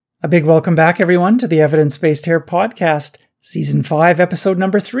A big welcome back, everyone, to the Evidence-Based Hair Podcast, Season 5, Episode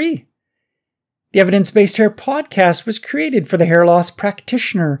number 3. The Evidence-Based Hair Podcast was created for the hair loss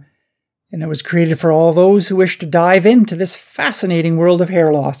practitioner, and it was created for all those who wish to dive into this fascinating world of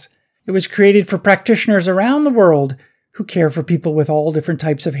hair loss. It was created for practitioners around the world who care for people with all different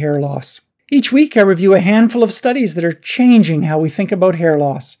types of hair loss. Each week, I review a handful of studies that are changing how we think about hair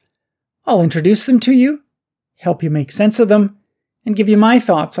loss. I'll introduce them to you, help you make sense of them, and give you my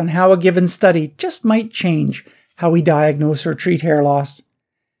thoughts on how a given study just might change how we diagnose or treat hair loss.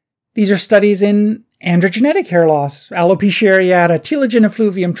 These are studies in androgenetic hair loss, alopecia areata, telogen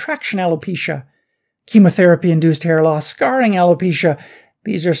effluvium, traction alopecia, chemotherapy-induced hair loss, scarring alopecia.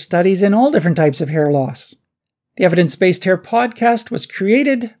 These are studies in all different types of hair loss. The Evidence-Based Hair Podcast was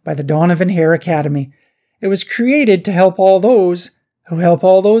created by the Donovan Hair Academy. It was created to help all those who help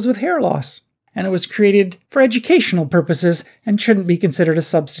all those with hair loss. And it was created for educational purposes and shouldn't be considered a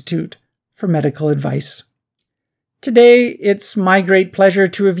substitute for medical advice. Today, it's my great pleasure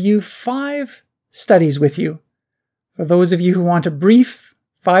to review 5 studies with you. For those of you who want a brief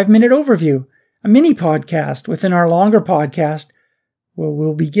 5-minute overview, a mini podcast within our longer podcast,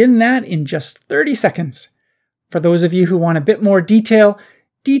 we'll begin that in just 30 seconds. For those of you who want a bit more detail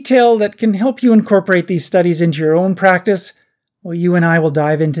that can help you incorporate these studies into your own practice, well, you and I will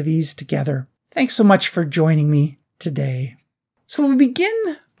dive into these together. Thanks so much for joining me today. So we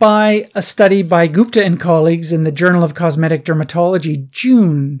begin by a study by Gupta and colleagues in the Journal of Cosmetic Dermatology,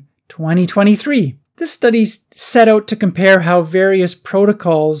 June 2023. This study set out to compare how various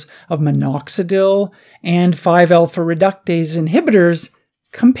protocols of Minoxidil and 5-alpha reductase inhibitors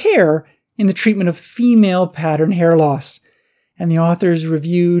compare in the treatment of female pattern hair loss. And the authors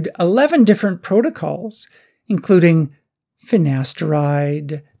reviewed 11 different protocols, including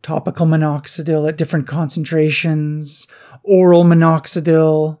Finasteride, topical Minoxidil at different concentrations, oral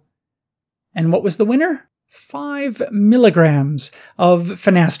Minoxidil, and what was the winner? 5 milligrams of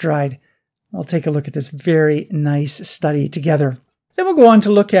Finasteride. We'll take a look at this very nice study together. Then we'll go on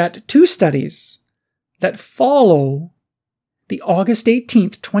to look at 2 studies that follow the August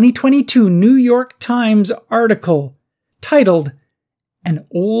 18th, 2022 New York Times article titled, "An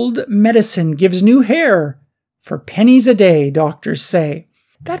Old Medicine Gives New Hair for Pennies a Day, Doctors Say."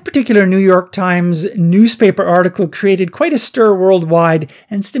 That particular New York Times newspaper article created quite a stir worldwide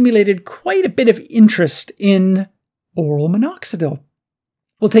and stimulated quite a bit of interest in oral Minoxidil.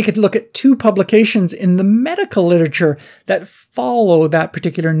 We'll take a look at 2 publications in the medical literature that follow that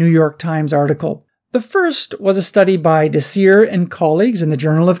particular New York Times article. The first was a study by Desir and colleagues in the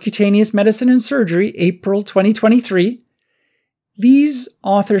Journal of Cutaneous Medicine and Surgery, April 2023. These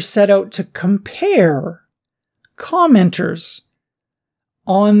authors set out to compare commenters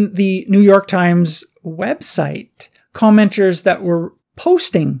on the New York Times website, commenters that were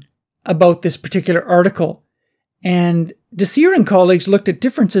posting about this particular article. And Desir and colleagues looked at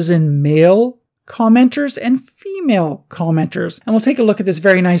differences in male commenters and female commenters. And we'll take a look at this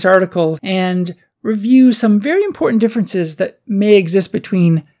very nice article and review some very important differences that may exist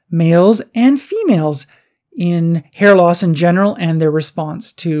between males and females in hair loss in general and their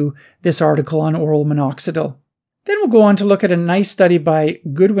response to this article on oral Minoxidil. Then we'll go on to look at a nice study by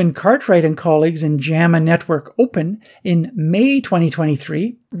Goodwin Cartwright and colleagues in JAMA Network Open in May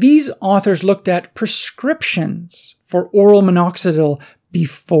 2023. These authors looked at prescriptions for oral Minoxidil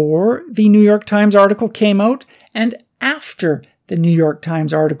before the New York Times article came out and after the New York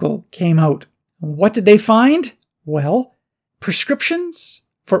Times article came out. What did they find? Well, prescriptions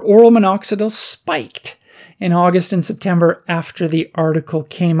for oral Minoxidil spiked in August and September after the article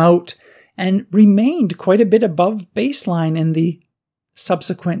came out, and remained quite a bit above baseline in the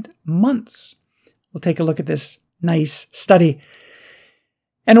subsequent months. We'll take a look at this nice study.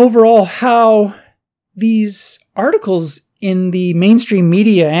 And overall, how these articles in the mainstream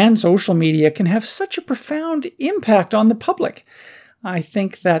media and social media can have such a profound impact on the public. I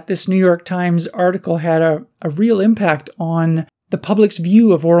think that this New York Times article had a real impact on the public's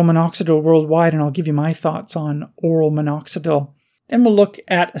view of oral Minoxidil worldwide, and I'll give you my thoughts on oral Minoxidil. Then we'll look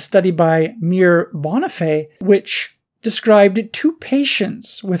at a study by Mir Bonifay, which described 2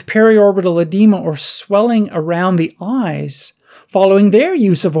 patients with periorbital edema or swelling around the eyes following their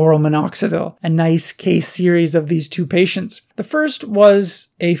use of oral Minoxidil. A nice case series of these 2 patients. The first was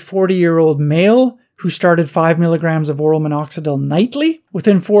a 40-year-old male who started 5 milligrams of oral Minoxidil nightly.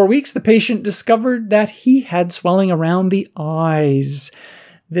 Within 4 weeks, the patient discovered that he had swelling around the eyes.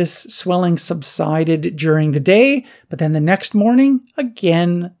 This swelling subsided during the day, but then the next morning,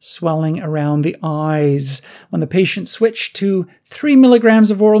 again swelling around the eyes. When the patient switched to 3 milligrams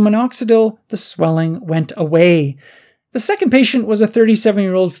of oral Minoxidil, the swelling went away. The second patient was a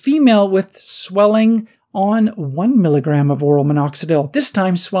 37-year-old female with swelling on 1 milligram of oral minoxidil. This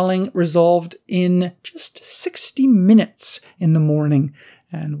time, swelling resolved in just 60 minutes in the morning.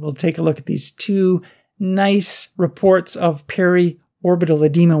 And we'll take a look at these two nice reports of periorbital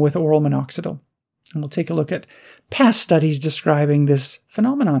edema with oral minoxidil. And we'll take a look at past studies describing this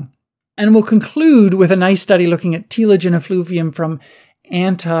phenomenon. And we'll conclude with a nice study looking at telogen effluvium from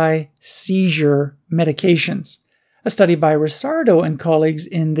anti-seizure medications. A study by Rosardo and colleagues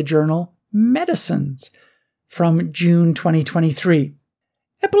in the journal Medicines from June 2023.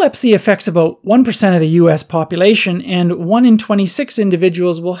 Epilepsy affects about 1% of the US population, and 1 in 26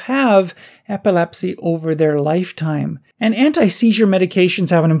 individuals will have epilepsy over their lifetime. And anti-seizure medications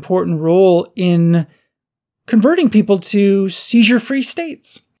have an important role in converting people to seizure-free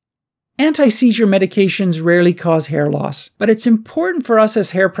states. Anti-seizure medications rarely cause hair loss, but it's important for us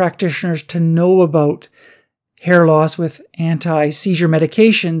as hair practitioners to know about hair loss with anti-seizure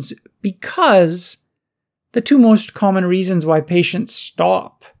medications because the two most common reasons why patients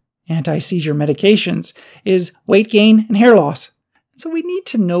stop anti-seizure medications is weight gain and hair loss. So we need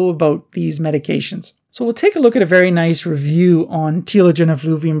to know about these medications. So we'll take a look at a very nice review on telogen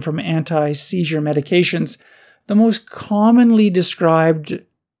effluvium from anti-seizure medications. The most commonly described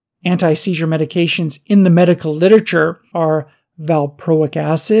anti-seizure medications in the medical literature are valproic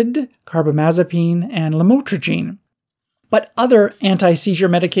acid, carbamazepine, and lamotrigine. But other anti-seizure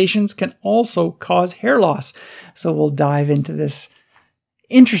medications can also cause hair loss. So we'll dive into this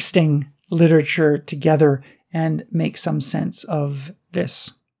interesting literature together and make some sense of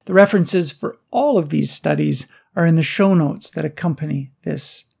this. The references for all of these studies are in the show notes that accompany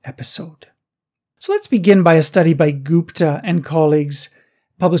this episode. So let's begin by a study by Gupta and colleagues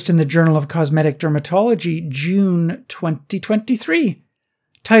published in the Journal of Cosmetic Dermatology, June 2023.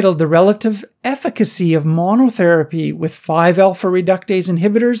 Titled The Relative Efficacy of Monotherapy with 5-alpha reductase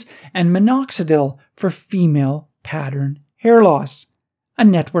inhibitors and minoxidil for Female Pattern Hair Loss, a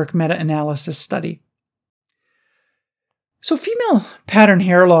network meta-analysis study. So female pattern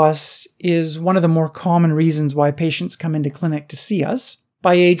hair loss is one of the more common reasons why patients come into clinic to see us.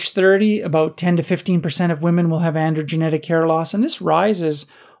 By age 30, about 10 to 15% of women will have androgenetic hair loss, and this rises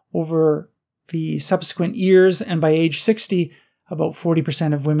over the subsequent years, and by age 60, about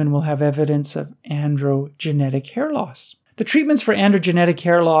 40% of women will have evidence of androgenetic hair loss. The treatments for androgenetic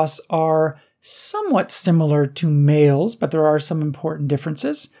hair loss are somewhat similar to males, but there are some important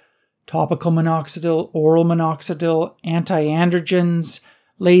differences. Topical minoxidil, oral minoxidil, anti-androgens,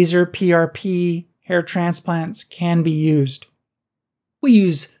 laser, PRP, hair transplants can be used. We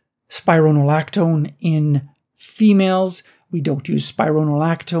use spironolactone in females. We don't use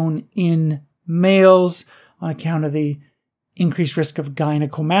spironolactone in males on account of the increased risk of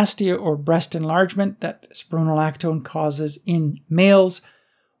gynecomastia or breast enlargement that spironolactone causes in males.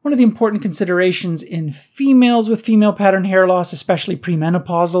 One of the important considerations in females with female pattern hair loss, especially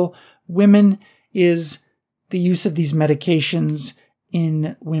premenopausal women, is the use of these medications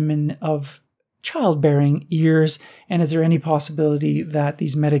in women of childbearing years, and is there any possibility that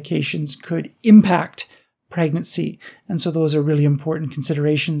these medications could impact pregnancy? And so those are really important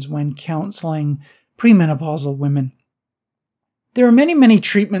considerations when counseling premenopausal women. There are many, many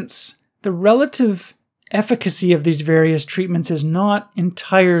treatments. The relative efficacy of these various treatments is not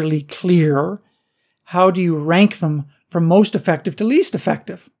entirely clear. How do you rank them from most effective to least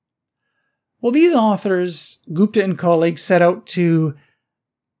effective? Well, these authors, Gupta and colleagues, set out to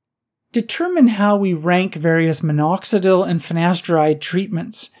determine how we rank various minoxidil and finasteride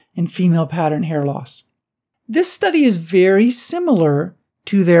treatments in female pattern hair loss. This study is very similar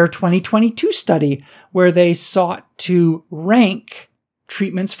to their 2022 study, where they sought to rank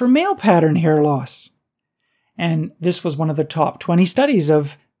treatments for male pattern hair loss. And this was one of the top 20 studies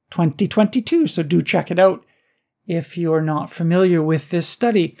of 2022, so do check it out if you're not familiar with this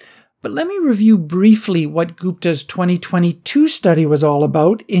study. But let me review briefly what Gupta's 2022 study was all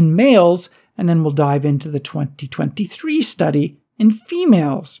about in males, and then we'll dive into the 2023 study in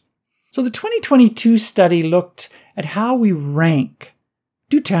females. So the 2022 study looked at how we rank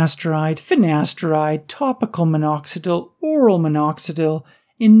dutasteride, finasteride, topical minoxidil, oral minoxidil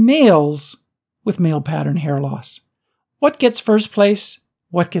in males with male pattern hair loss. What gets first place?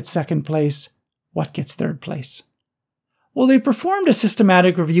 What gets second place? What gets third place? Well, they performed a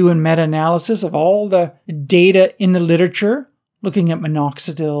systematic review and meta-analysis of all the data in the literature, looking at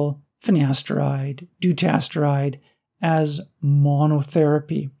minoxidil, finasteride, dutasteride as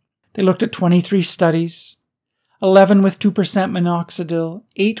monotherapy. They looked at 23 studies, 11 with 2% minoxidil,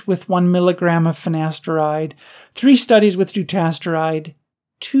 8 with 1 milligram of finasteride, 3 studies with dutasteride,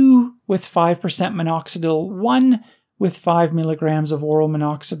 2 with 5% minoxidil, 1 with 5 milligrams of oral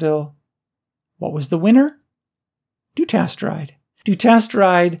minoxidil. What was the winner? Dutasteride.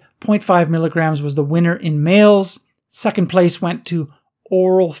 Dutasteride, 0.5 milligrams, was the winner in males. Second place went to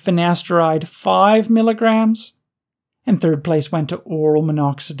oral finasteride, 5 milligrams. And third place went to oral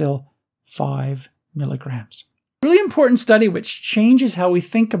minoxidil, 5 milligrams. Really important study which changes how we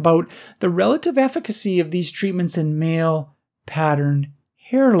think about the relative efficacy of these treatments in male pattern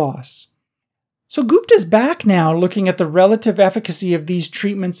hair loss. So Gupta's back now looking at the relative efficacy of these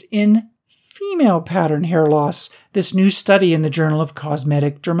treatments in female pattern hair loss, this new study in the Journal of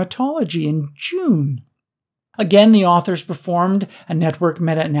Cosmetic Dermatology in June. Again, the authors performed a network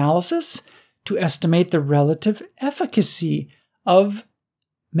meta-analysis to estimate the relative efficacy of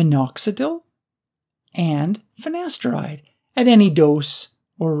minoxidil and finasteride at any dose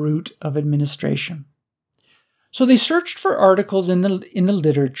or route of administration. So they searched for articles in the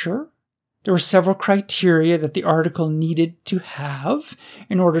literature. There were several criteria that the article needed to have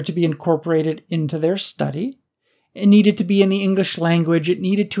in order to be incorporated into their study. It needed to be in the English language. It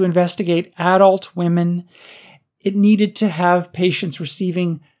needed to investigate adult women. It needed to have patients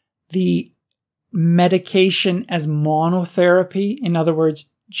receiving the medication as monotherapy. In other words,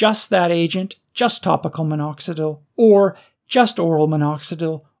 just that agent, just topical minoxidil, or just oral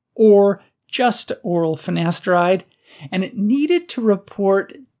minoxidil, or just oral finasteride. And it needed to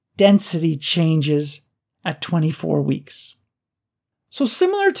report density changes at 24 weeks. So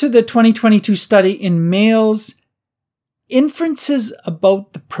similar to the 2022 study in males, inferences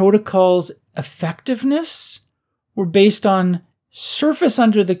about the protocol's effectiveness were based on surface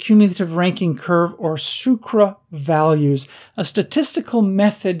under the cumulative ranking curve, or SUCRA values, a statistical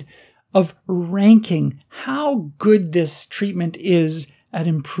method of ranking how good this treatment is at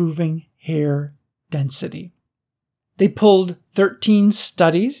improving hair density. They pulled 13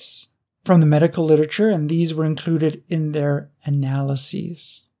 studies from the medical literature, and these were included in their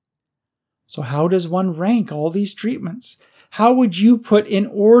analyses. So how does one rank all these treatments? How would you put in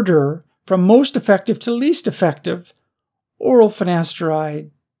order from most effective to least effective oral finasteride,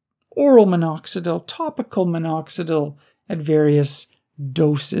 oral minoxidil, topical minoxidil at various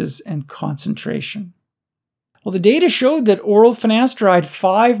doses and concentration? Well, the data showed that oral finasteride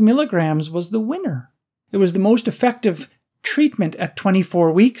 5 milligrams was the winner. It was the most effective treatment at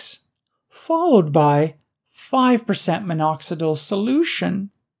 24 weeks, followed by 5% minoxidil solution,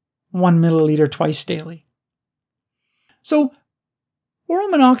 1 milliliter twice daily. So, oral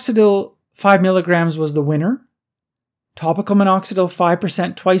minoxidil 5 milligrams was the winner. Topical minoxidil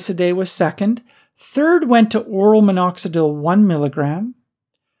 5% twice a day was second. Third went to oral minoxidil 1 milligram.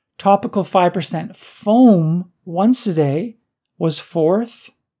 Topical 5% foam once a day was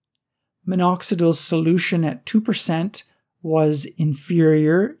fourth. Minoxidil solution at 2% was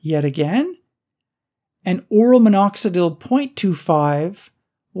inferior yet again. And oral minoxidil 0.25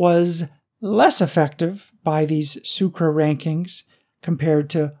 was less effective by these SUCRA rankings compared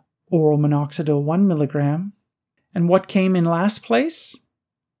to oral minoxidil 1 milligram. And what came in last place?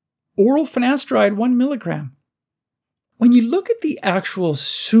 Oral finasteride 1 milligram. When you look at the actual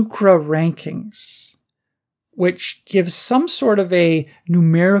SUCRA rankings, which gives some sort of a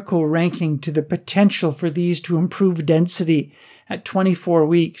numerical ranking to the potential for these to improve density at 24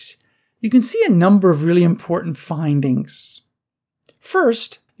 weeks, you can see a number of really important findings.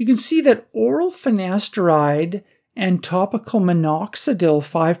 First, you can see that oral finasteride and topical minoxidil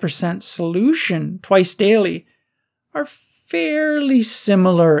 5% solution twice daily are fairly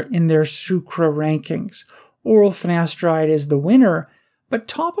similar in their SUCRA rankings. Oral finasteride is the winner, but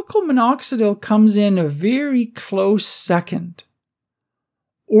topical minoxidil comes in a very close second.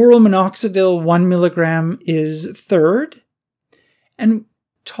 Oral minoxidil 1 milligram is third, and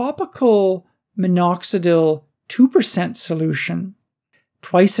topical minoxidil 2% solution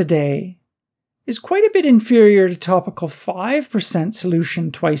twice a day is quite a bit inferior to topical 5%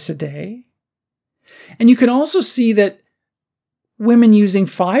 solution twice a day. And you can also see that women using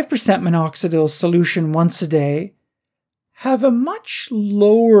 5% minoxidil solution once a day have a much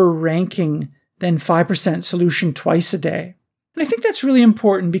lower ranking than 5% solution twice a day. And I think that's really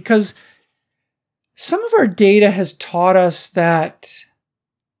important because some of our data has taught us that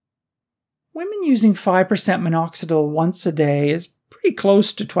women using 5% minoxidil once a day is pretty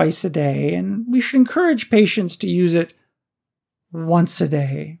close to twice a day, and we should encourage patients to use it once a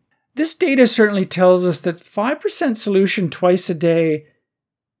day. This data certainly tells us that 5% solution twice a day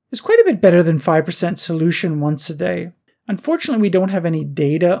is quite a bit better than 5% solution once a day. Unfortunately, we don't have any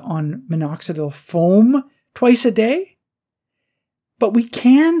data on minoxidil foam twice a day, but we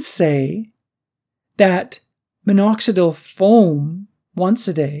can say that minoxidil foam once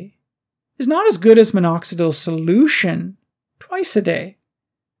a day is not as good as minoxidil solution twice a day.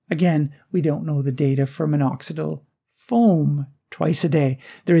 Again, we don't know the data for minoxidil foam twice a day.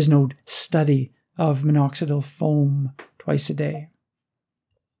 There is no study of minoxidil foam twice a day.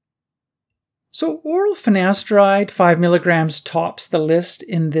 So oral finasteride, 5 milligrams, tops the list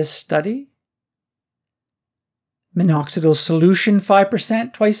in this study. Minoxidil solution,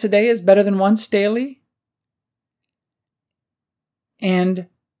 5% twice a day, is better than once daily. And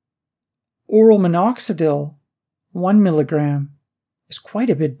oral minoxidil, 1 milligram, is quite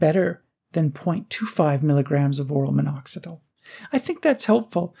a bit better than 0.25 milligrams of oral minoxidil. I think that's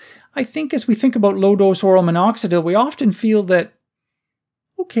helpful. I think as we think about low-dose oral minoxidil, we often feel that,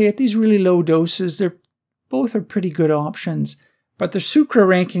 okay, at these really low doses, both are pretty good options, but the sucra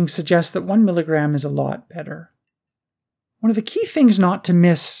ranking suggests that 1 milligram is a lot better. One of the key things not to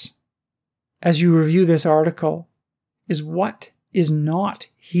miss as you review this article is what is not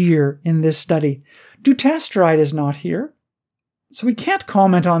here in this study. Dutasteride is not here, so we can't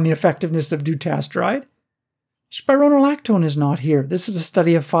comment on the effectiveness of dutasteride. Spironolactone is not here. This is a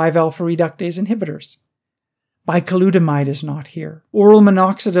study of 5-alpha reductase inhibitors. Bicalutamide is not here. Oral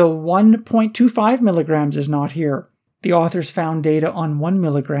minoxidil 1.25 milligrams is not here. The authors found data on 1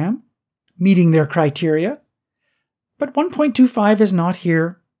 milligram, meeting their criteria. But 1.25 is not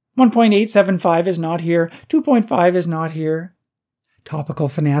here. 1.875 is not here. 2.5 is not here. Topical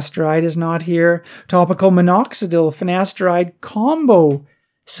finasteride is not here. Topical minoxidil finasteride combo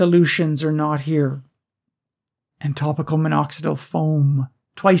solutions are not here. And topical minoxidil foam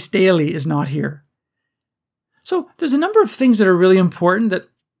twice daily is not here. So there's a number of things that are really important that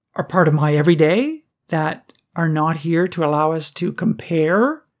are part of my everyday that are not here to allow us to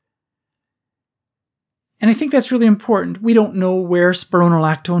compare. And I think that's really important. We don't know where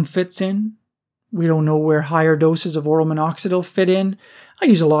spironolactone fits in. We don't know where higher doses of oral minoxidil fit in. I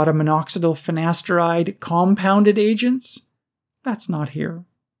use a lot of minoxidil finasteride compounded agents. That's not here.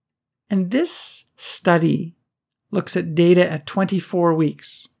 And this study looks at data at 24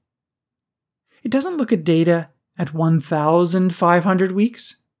 weeks. It doesn't look at data at 1,500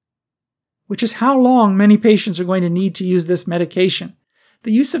 weeks, which is how long many patients are going to need to use this medication.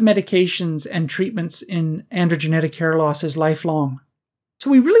 The use of medications and treatments in androgenetic hair loss is lifelong. So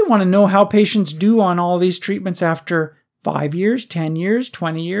we really want to know how patients do on all these treatments after 5 years, 10 years,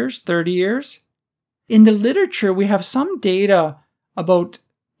 20 years, 30 years. In the literature, we have some data about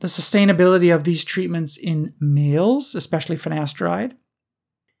the sustainability of these treatments in males, especially finasteride.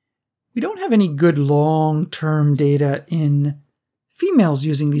 We don't have any good long-term data in females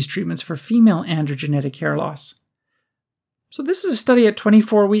using these treatments for female androgenetic hair loss. So this is a study at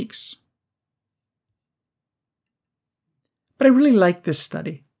 24 weeks. But I really like this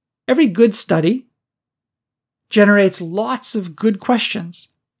study. Every good study generates lots of good questions.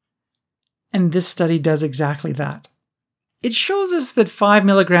 And this study does exactly that. It shows us that 5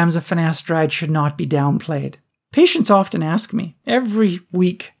 milligrams of finasteride should not be downplayed. Patients often ask me every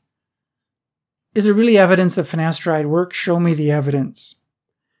week, is there really evidence that finasteride works? Show me the evidence.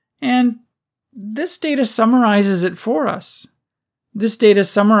 And this data summarizes it for us. This data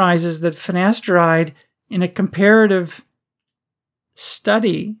summarizes that finasteride, in a comparative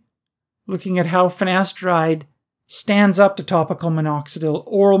study looking at how finasteride stands up to topical minoxidil,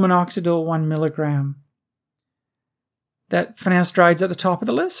 oral minoxidil 1 milligram, that finasteride's at the top of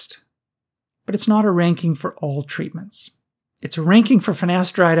the list. But it's not a ranking for all treatments. It's a ranking for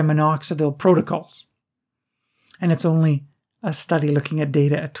finasteride and minoxidil protocols. And it's only a study looking at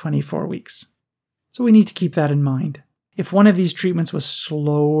data at 24 weeks. So we need to keep that in mind. If one of these treatments was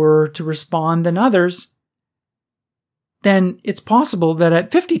slower to respond than others, then it's possible that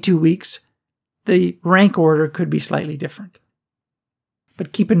at 52 weeks, the rank order could be slightly different.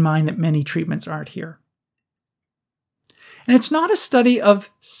 But keep in mind that many treatments aren't here. And it's not a study of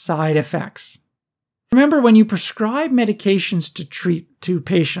side effects. Remember, when you prescribe medications to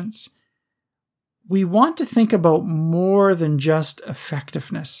patients, we want to think about more than just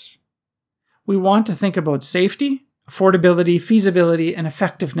effectiveness. We want to think about safety, affordability, feasibility, and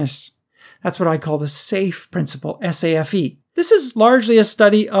effectiveness. That's what I call the SAFE principle, SAFE. This is largely a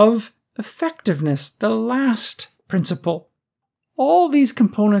study of effectiveness, the last principle. All these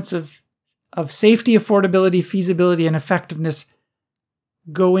components of safety, affordability, feasibility, and effectiveness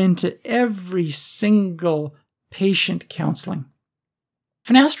go into every single patient counseling.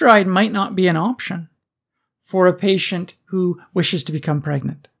 Finasteride might not be an option for a patient who wishes to become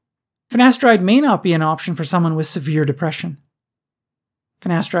pregnant. Finasteride may not be an option for someone with severe depression.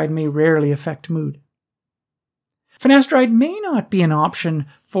 Finasteride may rarely affect mood. Finasteride may not be an option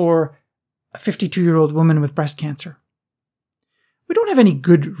for a 52-year-old woman with breast cancer. We don't have any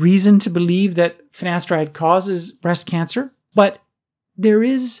good reason to believe that finasteride causes breast cancer, but there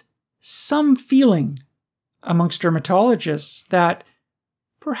is some feeling amongst dermatologists that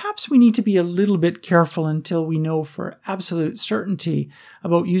perhaps we need to be a little bit careful until we know for absolute certainty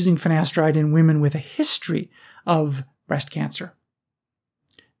about using finasteride in women with a history of breast cancer.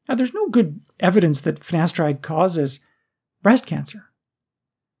 Now, there's no good evidence that finasteride causes breast cancer.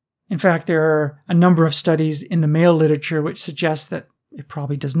 In fact, there are a number of studies in the male literature which suggest that it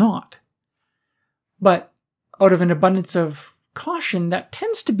probably does not. But out of an abundance of caution, that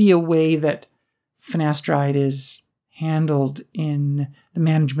tends to be a way that finasteride is handled in the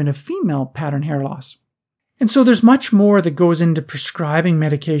management of female pattern hair loss. And so there's much more that goes into prescribing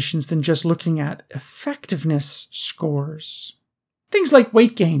medications than just looking at effectiveness scores. Things like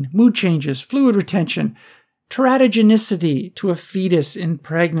weight gain, mood changes, fluid retention, teratogenicity to a fetus in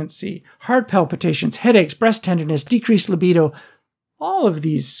pregnancy, heart palpitations, headaches, breast tenderness, decreased libido, all of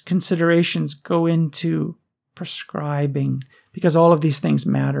these considerations go into prescribing because all of these things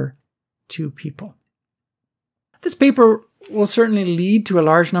matter to people. This paper will certainly lead to a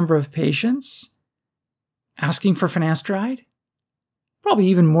large number of patients asking for finasteride, probably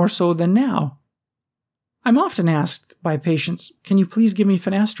even more so than now. I'm often asked by patients, can you please give me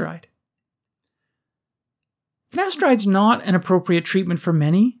finasteride? Finasteride's not an appropriate treatment for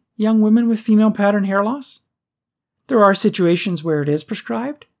many young women with female pattern hair loss. There are situations where it is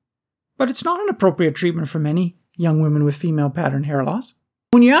prescribed, but it's not an appropriate treatment for many young women with female pattern hair loss.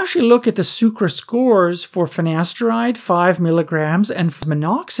 When you actually look at the SUCRA scores for finasteride 5 milligrams and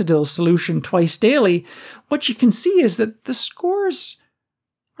minoxidil solution twice daily, what you can see is that the scores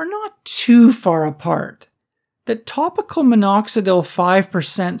are not too far apart. That topical minoxidil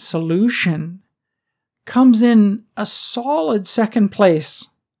 5% solution comes in a solid second place,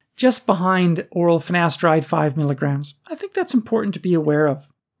 just behind oral finasteride 5 milligrams. I think that's important to be aware of.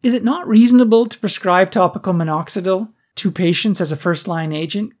 Is it not reasonable to prescribe topical minoxidil to patients as a first-line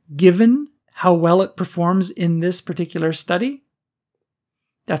agent, given how well it performs in this particular study?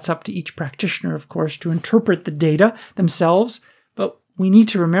 That's up to each practitioner, of course, to interpret the data themselves, but we need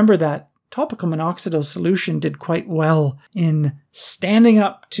to remember that topical minoxidil solution did quite well in standing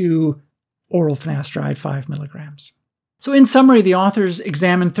up to oral finasteride 5 milligrams. So in summary, the authors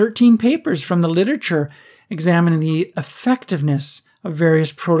examined 13 papers from the literature examining the effectiveness of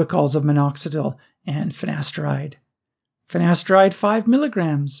various protocols of minoxidil and finasteride. Finasteride 5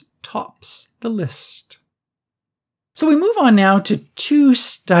 milligrams tops the list. So we move on now to 2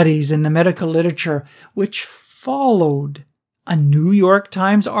 studies in the medical literature which followed a New York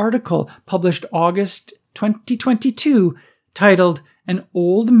Times article published August 2022 titled, "An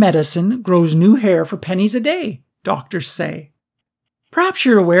Old Medicine Grows New Hair for Pennies a Day, Doctors Say." Perhaps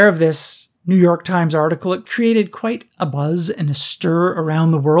you're aware of this New York Times article. It created quite a buzz and a stir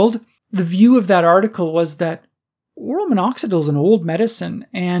around the world. The view of that article was that oral minoxidil is an old medicine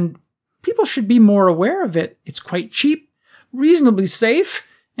and people should be more aware of it. It's quite cheap, reasonably safe,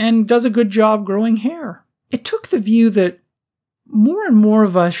 and does a good job growing hair. It took the view that more and more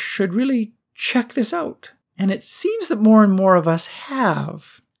of us should really check this out. And it seems that more and more of us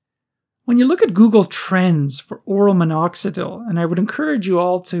have. When you look at Google Trends for oral minoxidil, and I would encourage you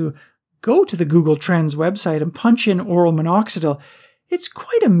all to go to the Google Trends website and punch in oral minoxidil, it's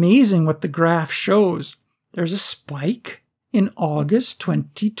quite amazing what the graph shows. There's a spike in August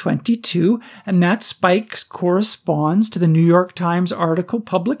 2022, and that spike corresponds to the New York Times article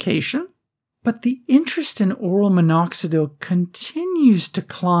publication. But the interest in oral minoxidil continues to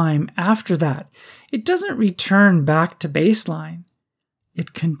climb after that. It doesn't return back to baseline.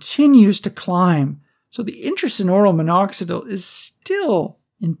 It continues to climb. So the interest in oral minoxidil is still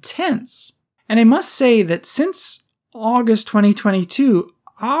intense. And I must say that since August 2022,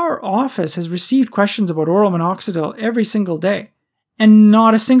 our office has received questions about oral minoxidil every single day. And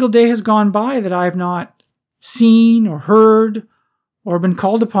not a single day has gone by that I've not seen or heard or been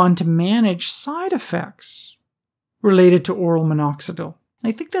called upon to manage side effects related to oral minoxidil.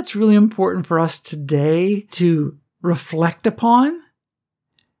 I think that's really important for us today to reflect upon.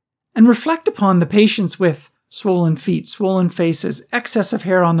 And reflect upon the patients with swollen feet, swollen faces, excess of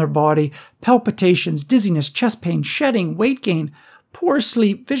hair on their body, palpitations, dizziness, chest pain, shedding, weight gain, poor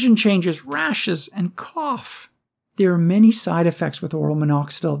sleep, vision changes, rashes, and cough. There are many side effects with oral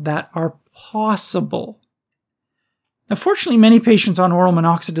minoxidil that are possible. Now, fortunately, many patients on oral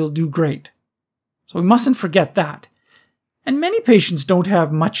minoxidil do great. So we mustn't forget that. And many patients don't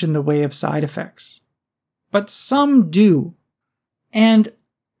have much in the way of side effects. But some do. And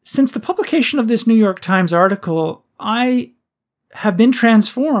since the publication of this New York Times article, I have been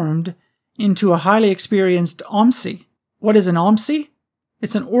transformed into a highly experienced OMSI. What is an OMSI?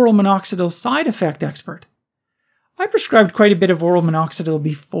 It's an oral minoxidil side effect expert. I prescribed quite a bit of oral minoxidil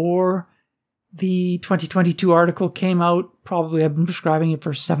before the 2022 article came out. Probably I've been prescribing it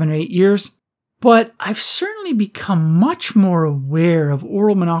for 7 or 8 years. But I've certainly become much more aware of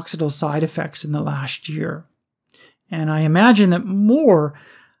oral minoxidil side effects in the last year. And I imagine that more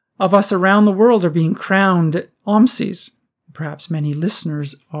of us around the world are being crowned OMSIs. Perhaps many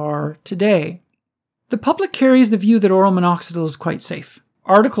listeners are today. The public carries the view that oral minoxidil is quite safe.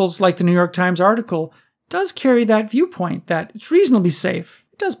 Articles like the New York Times article does carry that viewpoint that it's reasonably safe.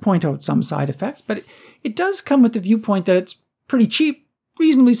 It does point out some side effects, but it does come with the viewpoint that it's pretty cheap,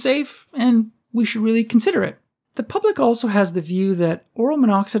 reasonably safe, and we should really consider it. The public also has the view that oral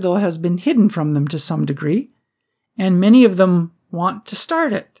minoxidil has been hidden from them to some degree, and many of them want to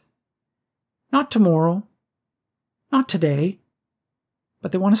start it. Not tomorrow, not today,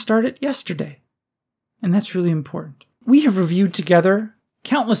 but they want to start it yesterday. And that's really important. We have reviewed together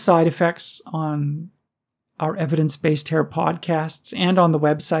countless side effects on our evidence-based hair podcasts and on the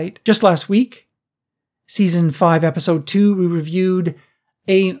website. Just last week, Season 5, Episode 2, we reviewed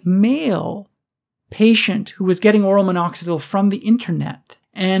a male patient who was getting oral minoxidil from the internet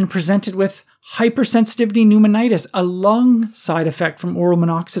and presented with hypersensitivity pneumonitis, a lung side effect from oral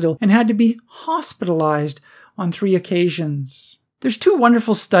minoxidil, and had to be hospitalized on 3 occasions. There's 2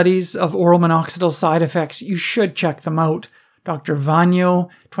 wonderful studies of oral minoxidil side effects. You should check them out. Dr. Vagno,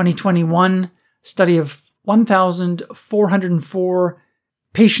 2021, study of 1,404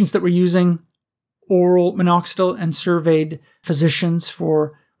 patients that were using oral minoxidil and surveyed physicians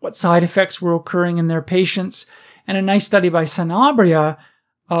for what side effects were occurring in their patients, and a nice study by Sanabria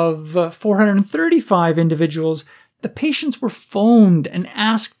of 435 individuals. The patients were phoned and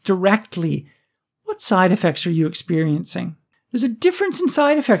asked directly, what side effects are you experiencing? There's a difference in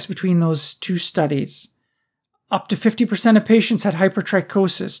side effects between those 2 studies. Up to 50% of patients had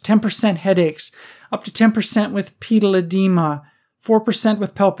hypertrichosis, 10% headaches, up to 10% with pedal edema, 4%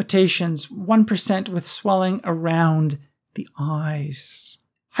 with palpitations, 1% with swelling around the eyes.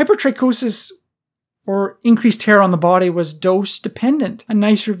 Hypertrichosis, or increased hair on the body, was dose-dependent. A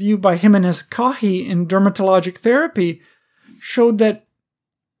nice review by Jimenez Kahi in Dermatologic Therapy showed that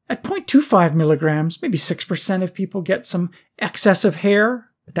at 0.25 milligrams, maybe 6% of people get some excess of hair,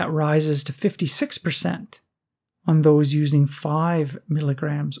 but that rises to 56% on those using 5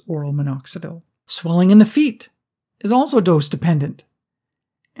 milligrams oral minoxidil. Swelling in the feet is also dose-dependent.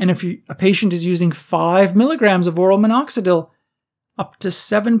 And if a patient is using 5 milligrams of oral minoxidil, up to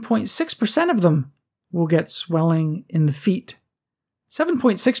 7.6% of them will get swelling in the feet.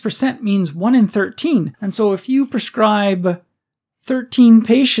 7.6% means 1 in 13. And so if you prescribe 13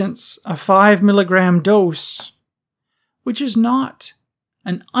 patients a 5 milligram dose, which is not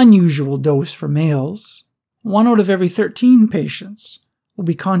an unusual dose for males, 1 out of every 13 patients will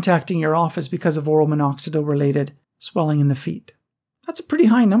be contacting your office because of oral minoxidil-related swelling in the feet. That's a pretty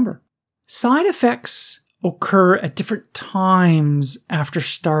high number. Side effects occur at different times after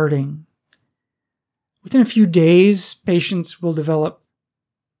starting. Within a few days, patients will develop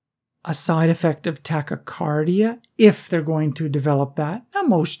a side effect of tachycardia, if they're going to develop that. Now,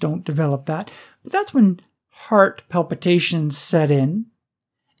 most don't develop that, but that's when heart palpitations set in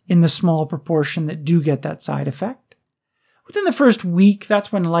the small proportion that do get that side effect. Within the first week,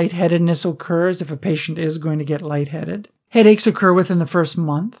 that's when lightheadedness occurs if a patient is going to get lightheaded. Headaches occur within the first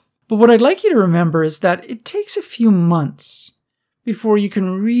month. But what I'd like you to remember is that it takes a few months before you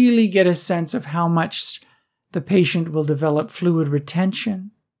can really get a sense of how much the patient will develop fluid retention,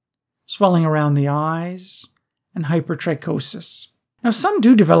 swelling around the eyes, and hypertrichosis. Now, some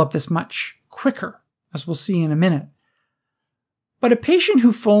do develop this much quicker, as we'll see in a minute. But a patient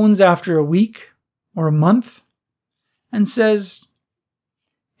who phones after a week or a month and says,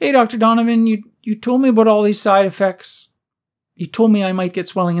 "Hey, Dr. Donovan, you told me about all these side effects. You told me I might get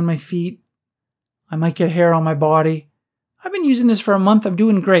swelling in my feet. I might get hair on my body. I've been using this for a month. I'm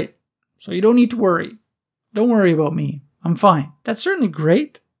doing great. So you don't need to worry. Don't worry about me. I'm fine." That's certainly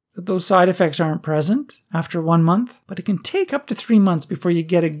great that those side effects aren't present after 1 month, but it can take up to 3 months before you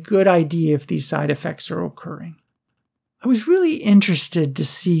get a good idea if these side effects are occurring. I was really interested to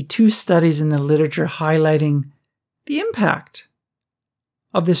see 2 studies in the literature highlighting the impact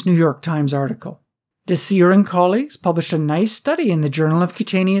of this New York Times article. Desir and colleagues published a nice study in the Journal of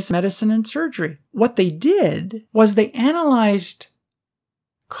Cutaneous Medicine and Surgery. What they did was they analyzed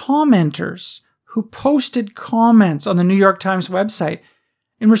commenters who posted comments on the New York Times website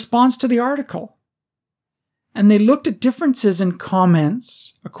in response to the article. And they looked at differences in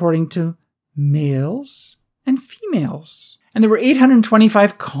comments according to males and females. And there were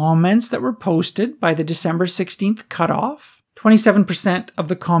 825 comments that were posted by the December 16th cutoff. 27% of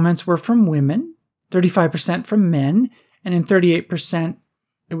the comments were from women, 35% from men, and in 38%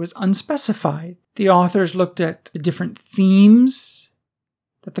 it was unspecified. The authors looked at the different themes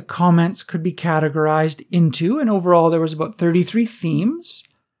that the comments could be categorized into, and overall there was about 33 themes.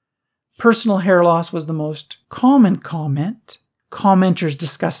 Personal hair loss was the most common comment, commenters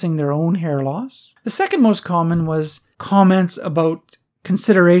discussing their own hair loss. The second most common was comments about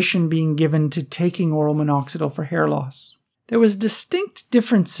consideration being given to taking oral minoxidil for hair loss. There was distinct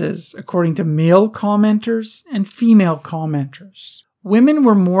differences according to male commenters and female commenters. Women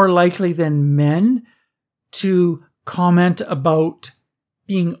were more likely than men to comment about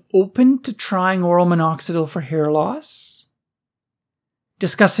being open to trying oral minoxidil for hair loss,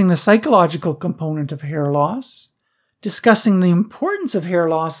 discussing the psychological component of hair loss, discussing the importance of hair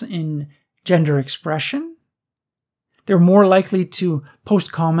loss in gender expression. They're more likely to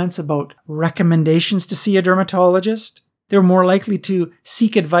post comments about recommendations to see a dermatologist. They're more likely to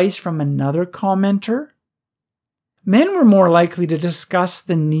seek advice from another commenter. Men were more likely to discuss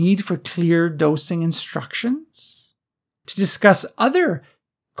the need for clear dosing instructions, to discuss other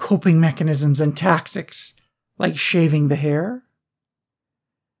coping mechanisms and tactics like shaving the hair,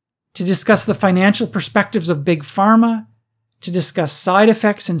 to discuss the financial perspectives of big pharma, to discuss side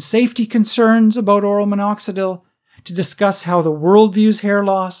effects and safety concerns about oral minoxidil, to discuss how the world views hair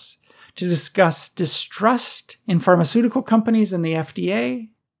loss, to discuss distrust in pharmaceutical companies and the FDA,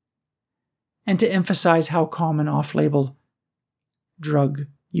 and to emphasize how common off-label drug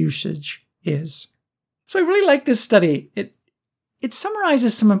usage is. So I really like this study. It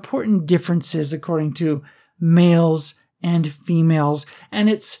summarizes some important differences according to males and females, and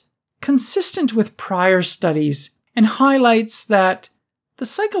it's consistent with prior studies and highlights that the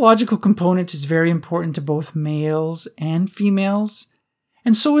psychological component is very important to both males and females,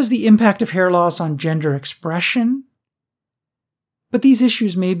 and so is the impact of hair loss on gender expression. But these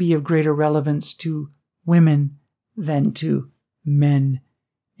issues may be of greater relevance to women than to men,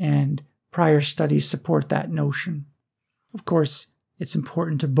 and prior studies support that notion. Of course, it's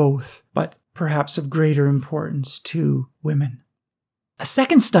important to both, but perhaps of greater importance to women. A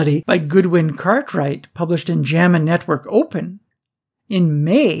second study by Goodwin Cartwright, published in JAMA Network Open in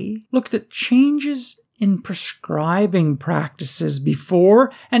May, looked at changes in prescribing practices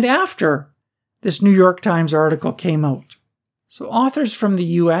before and after this New York Times article came out. So authors from the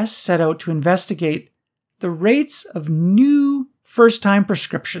US set out to investigate the rates of new first-time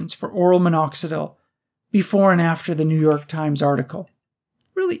prescriptions for oral minoxidil before and after the New York Times article.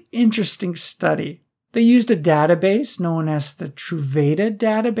 Really interesting study. They used a database known as the Truvada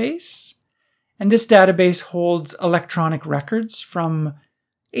database, and this database holds electronic records from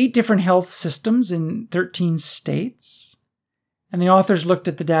 8 different health systems in 13 states. And the authors looked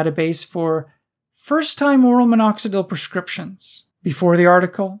at the database for first-time oral minoxidil prescriptions before the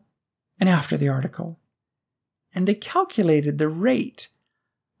article and after the article. And they calculated the rate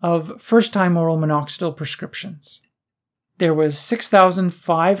of first-time oral minoxidil prescriptions. There was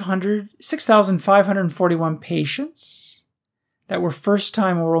 6,541 patients that were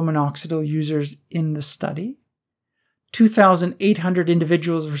first-time oral minoxidil users in the study. 2,800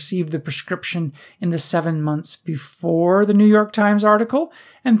 individuals received the prescription in the 7 months before the New York Times article,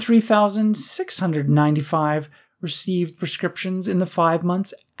 and 3,695 received prescriptions in the 5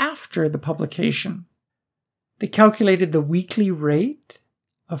 months after the publication. They calculated the weekly rate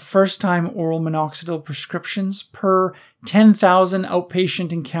of first-time oral minoxidil prescriptions per 10,000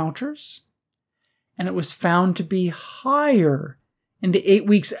 outpatient encounters, and it was found to be higher in the 8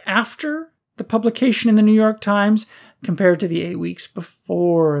 weeks after the publication in the New York Times compared to the 8 weeks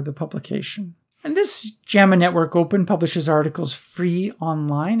before the publication. And this JAMA Network Open publishes articles free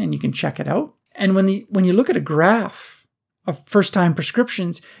online, and you can check it out. And when you look at a graph of first-time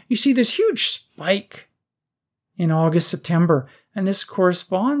prescriptions, you see this huge spike in August, September, and this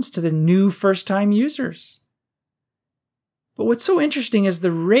corresponds to the new first-time users. But what's so interesting is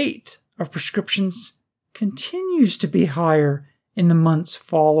the rate of prescriptions continues to be higher in the months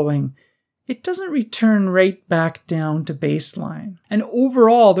following. It doesn't return right back down to baseline. And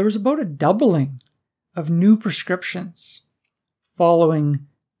overall, there was about a doubling of new prescriptions following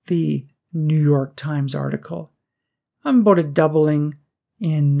the New York Times article. About a doubling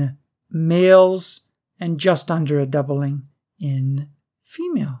in males and just under a doubling in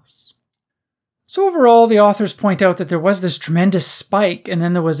females. So overall, the authors point out that there was this tremendous spike and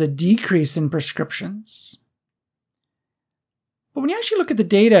then there was a decrease in prescriptions. But when you actually look at the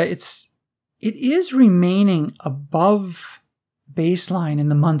data, it is remaining above baseline in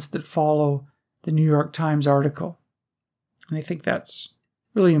the months that follow the New York Times article. And I think that's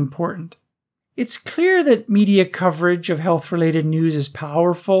really important. It's clear that media coverage of health-related news is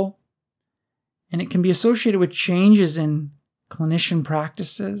powerful, and it can be associated with changes in clinician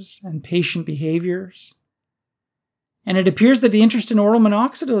practices and patient behaviors. And it appears that the interest in oral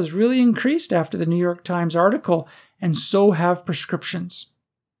minoxidil has really increased after the New York Times article, and so have prescriptions.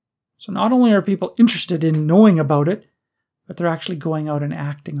 So not only are people interested in knowing about it, but they're actually going out and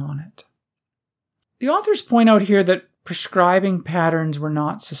acting on it. The authors point out here that prescribing patterns were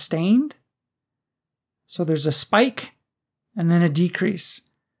not sustained. So there's a spike and then a decrease.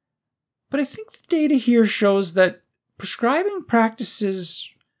 But I think the data here shows that prescribing practices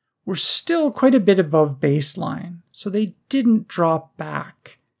were still quite a bit above baseline. So they didn't drop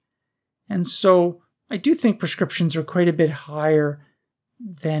back. And so I do think prescriptions are quite a bit higher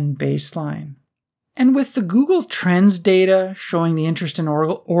than baseline. And with the Google Trends data showing the interest in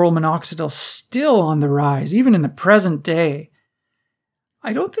oral minoxidil still on the rise, even in the present day,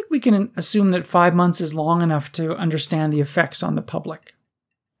 I don't think we can assume that 5 months is long enough to understand the effects on the public.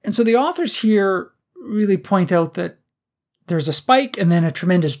 And so the authors here really point out that there's a spike and then a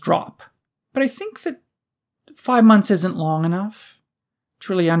tremendous drop. But I think that 5 months isn't long enough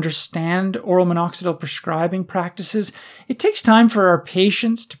to really understand oral minoxidil prescribing practices. It takes time for our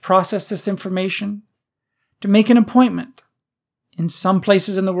patients to process this information, to make an appointment. In some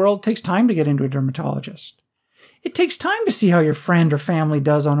places in the world, it takes time to get into a dermatologist. It takes time to see how your friend or family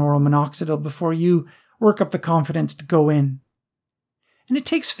does on oral minoxidil before you work up the confidence to go in. And it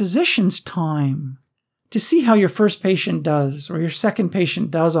takes physicians time to see how your first patient does or your second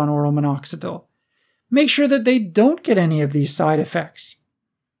patient does on oral minoxidil. Make sure that they don't get any of these side effects.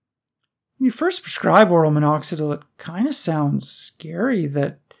 When you first prescribe oral minoxidil, it kind of sounds scary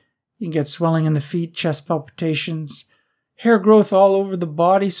that you can get swelling in the feet, chest palpitations, hair growth all over the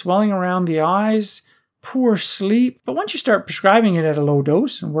body, swelling around the eyes, poor sleep. But once you start prescribing it at a low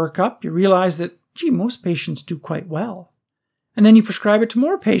dose and work up, you realize that, most patients do quite well. And then you prescribe it to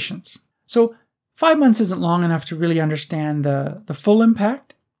more patients. So 5 months isn't long enough to really understand the full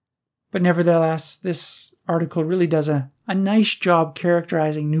impact. But nevertheless, this article really does a nice job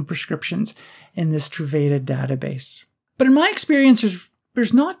characterizing new prescriptions in this Truvada database. But in my experience,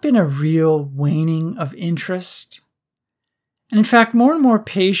 there's not been a real waning of interest. And in fact, more and more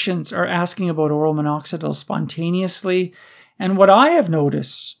patients are asking about oral minoxidil spontaneously. And what I have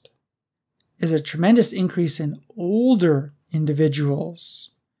noticed is a tremendous increase in older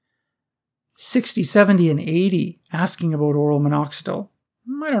individuals, 60, 70, and 80, asking about oral minoxidil.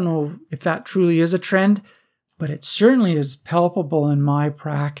 I don't know if that truly is a trend, but it certainly is palpable in my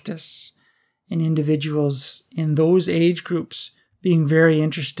practice in individuals in those age groups being very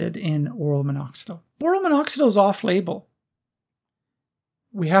interested in oral minoxidil. Oral minoxidil is off-label.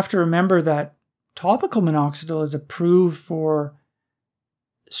 We have to remember that topical minoxidil is approved for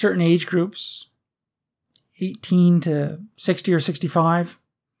certain age groups, 18 to 60 or 65.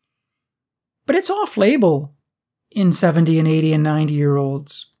 But it's off-label in 70 and 80 and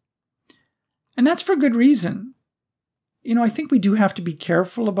 90-year-olds. And that's for good reason. I think we do have to be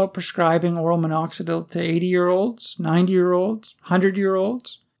careful about prescribing oral minoxidil to 80-year-olds, 90-year-olds,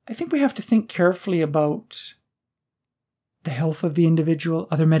 100-year-olds. I think we have to think carefully about the health of the individual,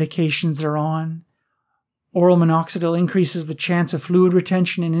 other medications they're on. Oral minoxidil increases the chance of fluid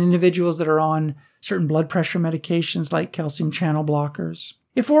retention in individuals that are on certain blood pressure medications like calcium channel blockers.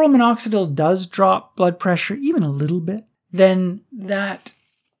 If oral minoxidil does drop blood pressure even a little bit, then that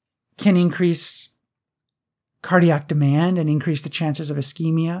can increase cardiac demand and increase the chances of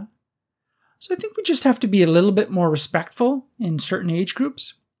ischemia. So I think we just have to be a little bit more respectful in certain age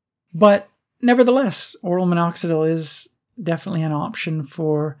groups. But nevertheless, oral minoxidil is definitely an option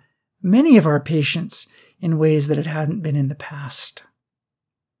for many of our patients in ways that it hadn't been in the past.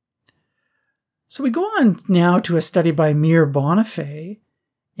 So we go on now to a study by Mir Bonifay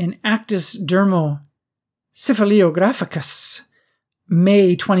in Actus Dermocephalographicus,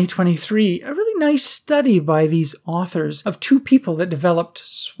 May 2023, a really nice study by these authors of 2 people that developed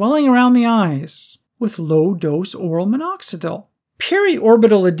swelling around the eyes with low-dose oral minoxidil.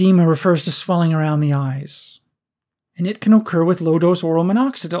 Periorbital edema refers to swelling around the eyes, and it can occur with low-dose oral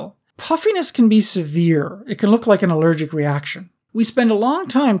minoxidil. Puffiness can be severe. It can look like an allergic reaction. We spend a long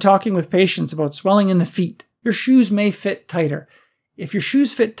time talking with patients about swelling in the feet. Your shoes may fit tighter. If your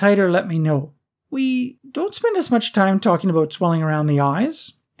shoes fit tighter, let me know. We don't spend as much time talking about swelling around the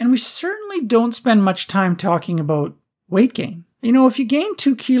eyes, and we certainly don't spend much time talking about weight gain. If you gain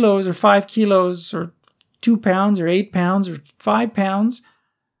 2 kilos or 5 kilos or 2 pounds or 8 pounds or 5 pounds,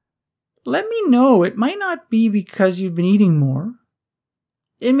 let me know. It might not be because you've been eating more.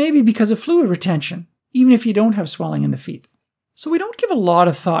 It may be because of fluid retention, even if you don't have swelling in the feet. So we don't give a lot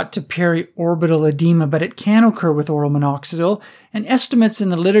of thought to periorbital edema, but it can occur with oral minoxidil, and estimates in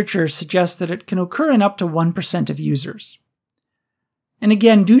the literature suggest that it can occur in up to 1% of users. And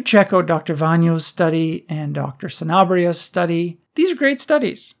again, do check out Dr. Vanyo's study and Dr. Sanabria's study. These are great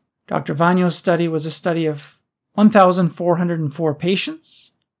studies. Dr. Vanyo's study was a study of 1,404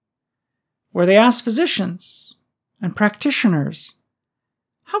 patients, where they asked physicians and practitioners,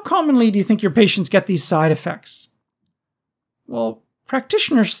 how commonly do you think your patients get these side effects? Well,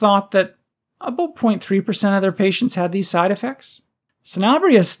 practitioners thought that about 0.3% of their patients had these side effects.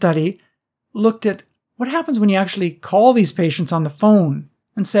 Sanabria's study looked at what happens when you actually call these patients on the phone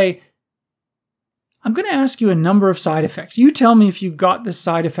and say, I'm going to ask you a number of side effects. You tell me if you got this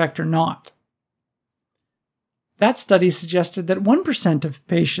side effect or not. That study suggested that 1% of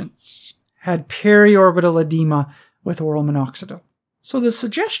patients had periorbital edema with oral minoxidil. So the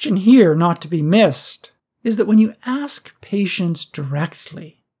suggestion here, not to be missed, is that when you ask patients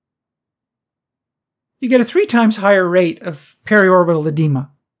directly, you get a 3 times higher rate of periorbital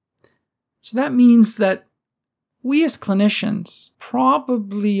edema. So that means that we as clinicians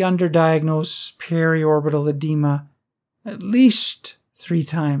probably underdiagnose periorbital edema at least 3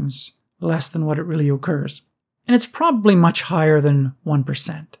 times less than what it really occurs. And it's probably much higher than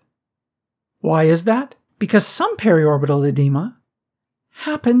 1%. Why is that? Because some periorbital edema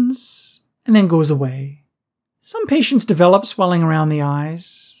happens and then goes away. Some patients develop swelling around the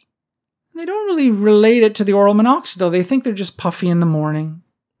eyes. They don't really relate it to the oral minoxidil. They think they're just puffy in the morning.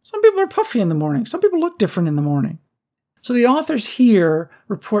 Some people are puffy in the morning. Some people look different in the morning. So the authors here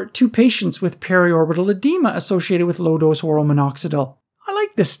report 2 patients with periorbital edema associated with low-dose oral minoxidil. I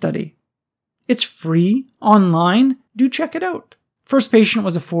like this study. It's free, online. Do check it out. First patient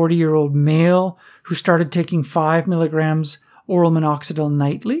was a 40-year-old male who started taking 5 milligrams oral minoxidil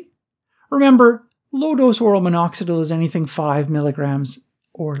nightly. Remember, low-dose oral minoxidil is anything 5 milligrams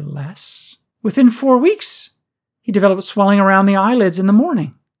or less. Within 4 weeks, he developed swelling around the eyelids in the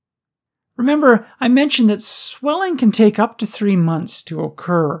morning. Remember, I mentioned that swelling can take up to 3 months to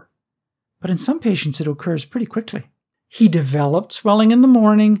occur, but in some patients it occurs pretty quickly. He developed swelling in the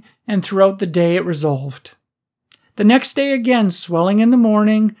morning, and throughout the day it resolved. The next day again, swelling in the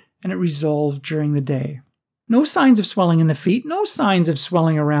morning, and it resolved during the day. No signs of swelling in the feet, no signs of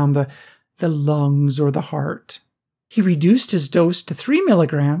swelling around the lungs or the heart. He reduced his dose to 3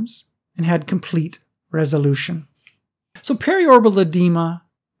 milligrams and had complete resolution. So periorbital edema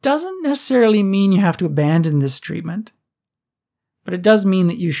doesn't necessarily mean you have to abandon this treatment, but it does mean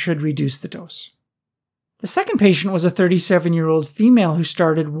that you should reduce the dose. The second patient was a 37-year-old female who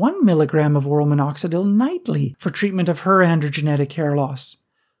started 1 milligram of oral minoxidil nightly for treatment of her androgenetic hair loss.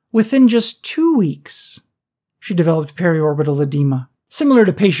 Within just 2 weeks, she developed periorbital edema. Similar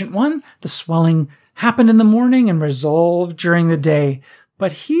to patient 1, the swelling happened in the morning and resolved during the day,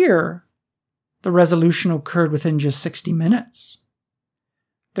 but here, the resolution occurred within just 60 minutes.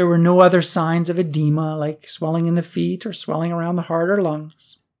 There were no other signs of edema like swelling in the feet or swelling around the heart or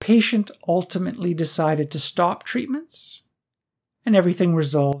lungs. Patient ultimately decided to stop treatments, and everything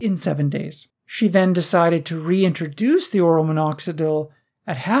resolved in 7 days. She then decided to reintroduce the oral minoxidil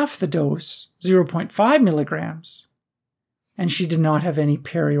at half the dose, 0.5 milligrams, and she did not have any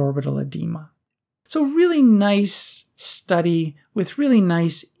periorbital edema. So really nice study with really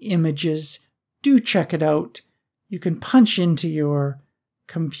nice images. Do check it out. You can punch into your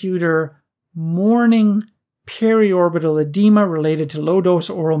computer morning periorbital edema related to low-dose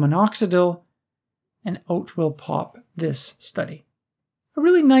oral minoxidil, and out will pop this study. A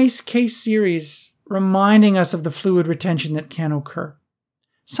really nice case series reminding us of the fluid retention that can occur.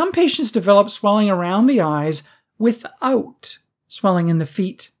 Some patients develop swelling around the eyes without swelling in the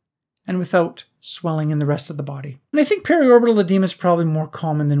feet and without swelling in the rest of the body. And I think periorbital edema is probably more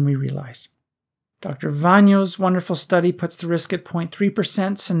common than we realize. Dr. Vanyo's wonderful study puts the risk at 0.3%.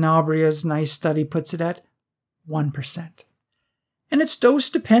 Sanabria's nice study puts it at 1%. And it's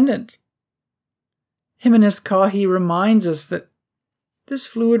dose dependent. Jimenez Kahi reminds us that this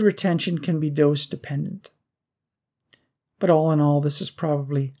fluid retention can be dose dependent. But all in all, this is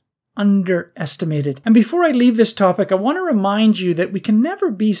probably underestimated. And before I leave this topic, I want to remind you that we can never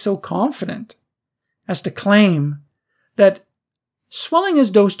be so confident as to claim that swelling is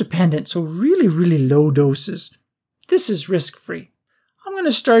dose dependent, so really, really low doses. This is risk-free. I'm going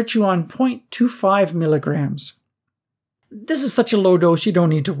to start you on 0.25 milligrams. This is such a low dose, you don't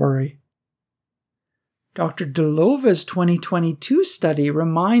need to worry. Dr. Delova's 2022 study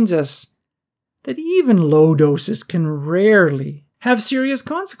reminds us that even low doses can rarely have serious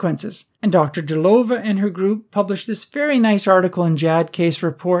consequences. And Dr. Delova and her group published this very nice article in JAD Case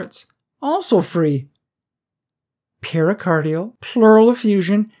Reports, also free. pericardial, pleural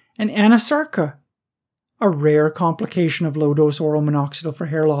effusion, and anasarca, a rare complication of low-dose oral minoxidil for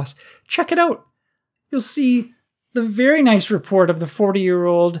hair loss. Check it out. You'll see the very nice report of the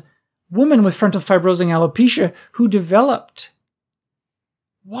 40-year-old woman with frontal fibrosing alopecia who developed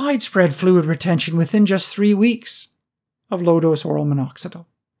widespread fluid retention within just 3 weeks of low-dose oral minoxidil.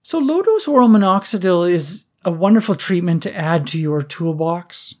 So low-dose oral minoxidil is a wonderful treatment to add to your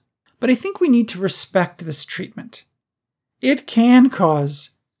toolbox, but I think we need to respect this treatment. It can cause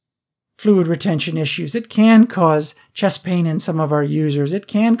fluid retention issues. It can cause chest pain in some of our users. It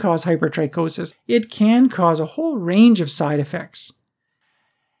can cause hypertrichosis. It can cause a whole range of side effects.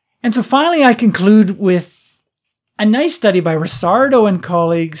 And so finally, I conclude with a nice study by Rosardo and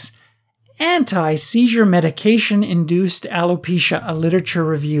colleagues, Anti-Seizure Medication-Induced Alopecia, a literature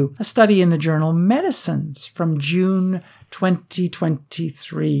review, a study in the journal Medicines from June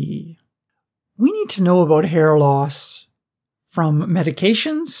 2023. We need to know about hair loss from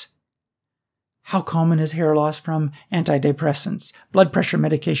medications. How common is hair loss from antidepressants, blood pressure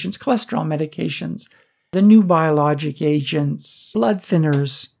medications, cholesterol medications, the new biologic agents, blood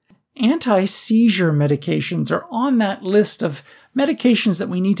thinners? Anti-seizure medications are on that list of medications that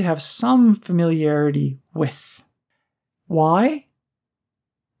we need to have some familiarity with. Why?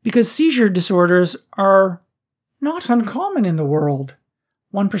 Because seizure disorders are not uncommon in the world.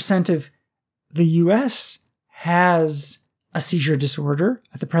 1% of the US has a seizure disorder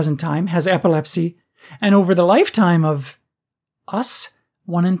at the present time, has epilepsy, and over the lifetime of us,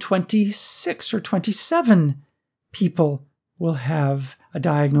 1 in 26 or 27 people will have a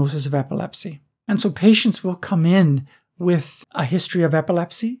diagnosis of epilepsy. And so patients will come in with a history of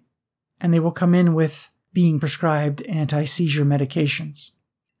epilepsy, and they will come in with being prescribed anti-seizure medications.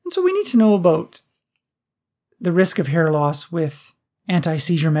 And so we need to know about the risk of hair loss with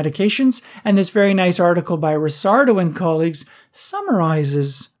anti-seizure medications, and this very nice article by Rosardo and colleagues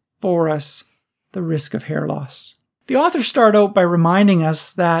summarizes for us the risk of hair loss. The authors start out by reminding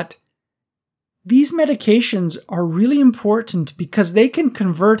us that these medications are really important because they can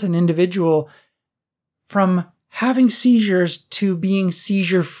convert an individual from having seizures to being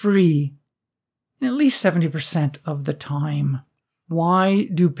seizure-free in at least 70% of the time. Why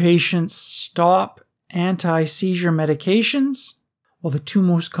do patients stop anti-seizure medications? Well, the two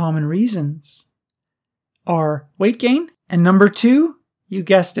most common reasons are weight gain, and number 2, you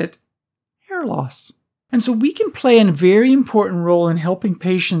guessed it, hair loss. And so we can play a very important role in helping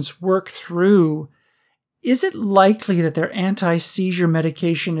patients work through, is it likely that their anti-seizure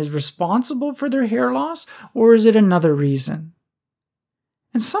medication is responsible for their hair loss, or is it another reason?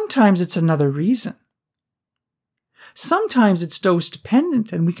 And sometimes it's another reason. Sometimes it's dose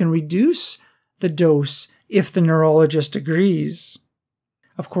dependent, and we can reduce the dose if the neurologist agrees.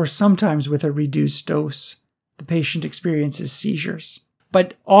 Of course, sometimes with a reduced dose, the patient experiences seizures.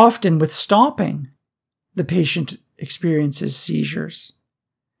 But often with stopping, the patient experiences seizures.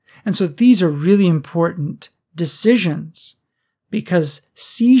 And so these are really important decisions because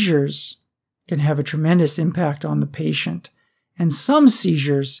seizures can have a tremendous impact on the patient. And some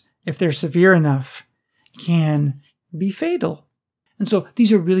seizures, if they're severe enough, can be fatal. And so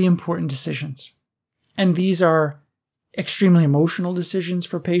these are really important decisions. And these are extremely emotional decisions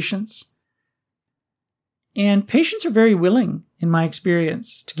for patients. And patients are very willing, in my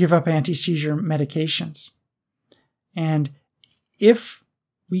experience, to give up anti-seizure medications. And if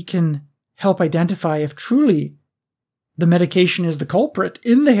we can help identify if truly the medication is the culprit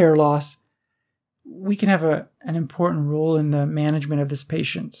in the hair loss, we can have an important role in the management of this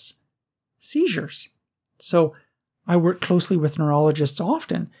patient's seizures. So I work closely with neurologists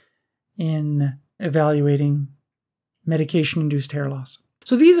often in evaluating medication-induced hair loss.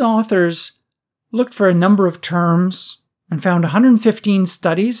 So these authors looked for a number of terms and found 115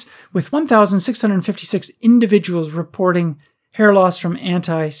 studies with 1,656 individuals reporting hair loss from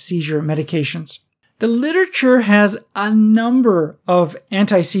anti-seizure medications. The literature has a number of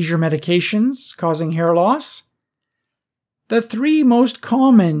anti-seizure medications causing hair loss. The 3 most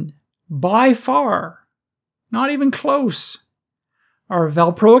common, by far, not even close, are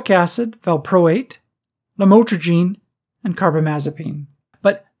valproic acid, valproate, lamotrigine, and carbamazepine.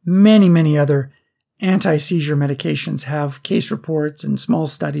 But many, many other anti-seizure medications have case reports and small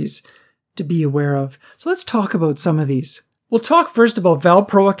studies to be aware of. So let's talk about some of these. We'll talk first about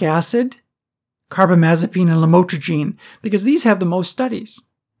valproic acid, carbamazepine, and lamotrigine, because these have the most studies.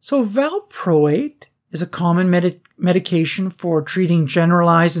 So valproate is a common medication for treating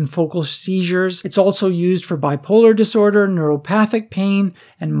generalized and focal seizures. It's also used for bipolar disorder, neuropathic pain,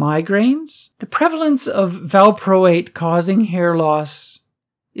 and migraines. The prevalence of valproate causing hair loss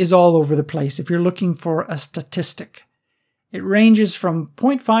is all over the place if you're looking for a statistic. It ranges from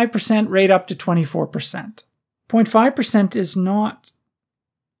 0.5% right up to 24%. 0.5% is not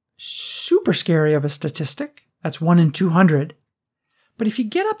super scary of a statistic. That's 1 in 200. But if you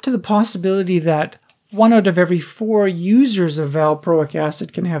get up to the possibility that 1 out of every 4 users of valproic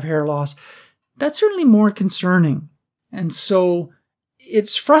acid can have hair loss, that's certainly more concerning. And so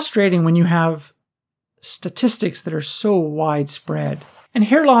it's frustrating when you have statistics that are so widespread. And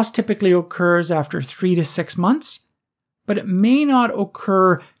hair loss typically occurs after 3 to 6 months, but it may not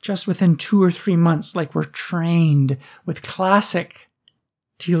occur just within 2 or 3 months like we're trained with classic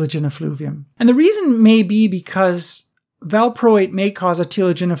telogen effluvium. And the reason may be because valproate may cause a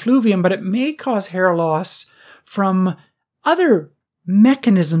telogen effluvium, but it may cause hair loss from other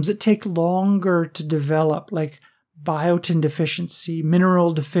mechanisms that take longer to develop, like biotin deficiency,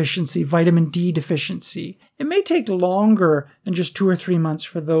 mineral deficiency, vitamin D deficiency. It may take longer than just 2 or 3 months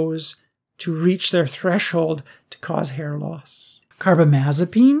for those to reach their threshold to cause hair loss.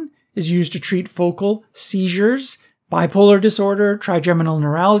 Carbamazepine is used to treat focal seizures, bipolar disorder, trigeminal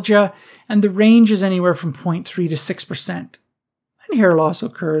neuralgia, and the range is anywhere from 0.3 to 6%. And hair loss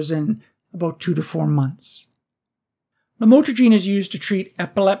occurs in about 2 to 4 months. Lamotrigine is used to treat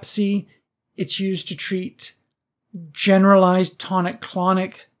epilepsy. It's used to treat generalized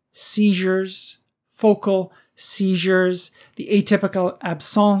tonic-clonic seizures, focal seizures, the atypical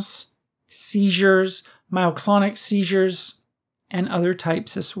absence seizures, myoclonic seizures, and other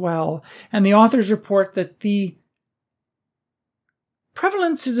types as well. And the authors report that the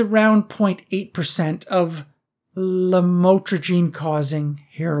prevalence is around 0.8% of lamotrigine causing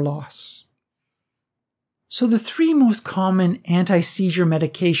hair loss. So the 3 most common anti-seizure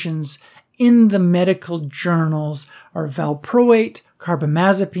medications in the medical journals are valproate,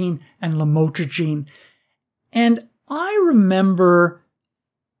 carbamazepine, and lamotrigine. And I remember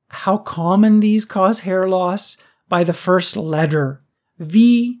how common these cause hair loss by the first letter,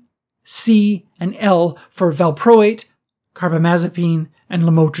 V, C, and L for valproate, carbamazepine, and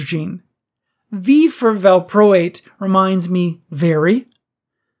lamotrigine. V for valproate reminds me very,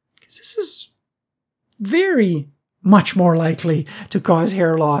 because this is very much more likely to cause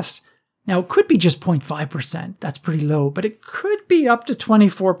hair loss. Now, it could be just 0.5%, that's pretty low, but it could be up to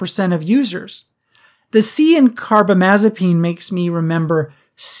 24% of users. The C in carbamazepine makes me remember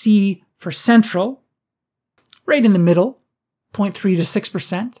C for central, right in the middle, 0.3 to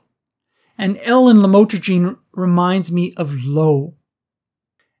 6%. And L in lamotrigine reminds me of low.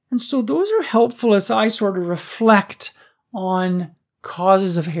 And so those are helpful as I sort of reflect on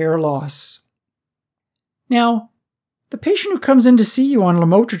causes of hair loss. Now, the patient who comes in to see you on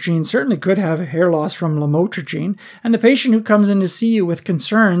lamotrigine certainly could have hair loss from lamotrigine, and the patient who comes in to see you with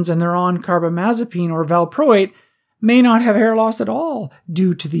concerns and they're on carbamazepine or valproate may not have hair loss at all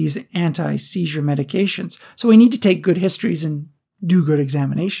due to these anti-seizure medications. So we need to take good histories and do good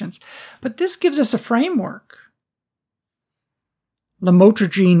examinations. But this gives us a framework.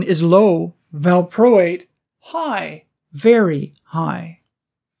 Lamotrigine is low, valproate high, very high.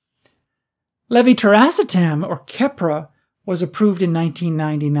 Levetiracetam, or Keppra, was approved in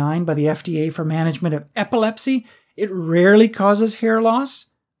 1999 by the FDA for management of epilepsy. It rarely causes hair loss.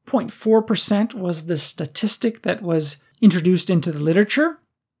 0.4% was the statistic that was introduced into the literature.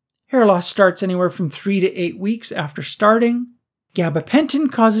 Hair loss starts anywhere from 3 to 8 weeks after starting.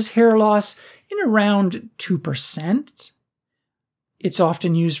 Gabapentin causes hair loss in around 2%. It's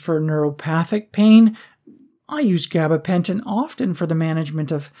often used for neuropathic pain. I use gabapentin often for the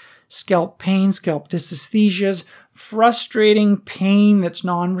management of scalp pain, scalp dysesthesias, frustrating pain that's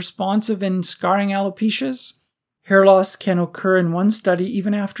non-responsive in scarring alopecias. Hair loss can occur in one study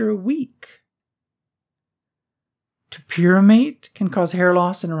even after a week. Topiramate can cause hair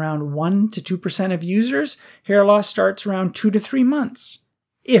loss in around 1 to 2% of users. Hair loss starts around 2 to 3 months,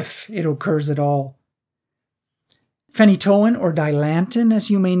 if it occurs at all. Phenytoin, or Dilantin, as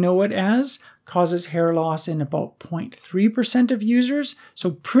you may know it as, causes hair loss in about 0.3% of users,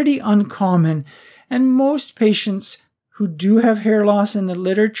 so pretty uncommon. And most patients who do have hair loss in the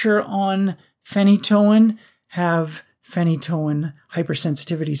literature on phenytoin have phenytoin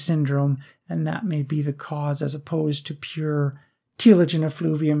hypersensitivity syndrome, and that may be the cause as opposed to pure telogen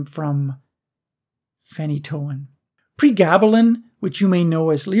effluvium from phenytoin. Pregabalin, which you may know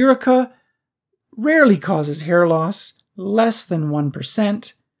as Lyrica, rarely causes hair loss, less than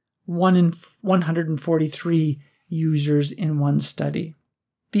 1%, 1 in 143 users in one study.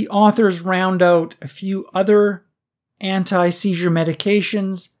 The authors round out a few other anti-seizure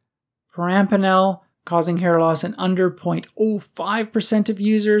medications. Perampanel, causing hair loss in under 0.05% of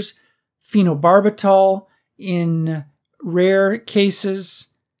users. Phenobarbital in rare cases.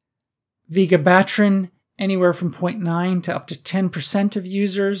 Vigabatrin, anywhere from 0.9 to up to 10% of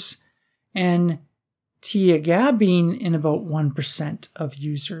users, and tiagabine in about 1% of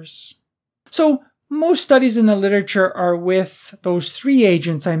users. So most studies in the literature are with those three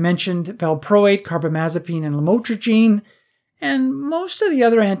agents I mentioned, valproate, carbamazepine, and lamotrigine, and most of the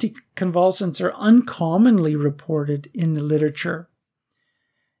other anticonvulsants are uncommonly reported in the literature.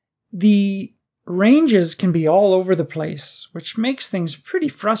 The ranges can be all over the place, which makes things pretty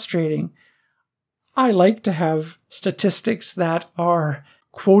frustrating. I like to have statistics that are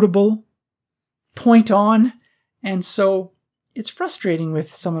quotable, point on, and so it's frustrating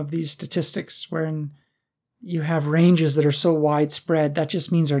with some of these statistics when you have ranges that are so widespread. That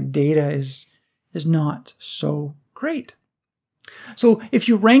just means our data is not so great. So if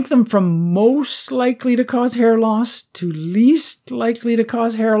you rank them from most likely to cause hair loss to least likely to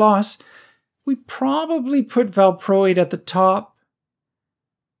cause hair loss, we probably put valproate at the top,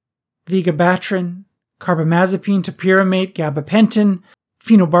 vigabatrin, carbamazepine, topiramate, gabapentin,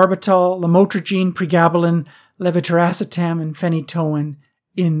 phenobarbital, lamotrigine, pregabalin, levetiracetam, and phenytoin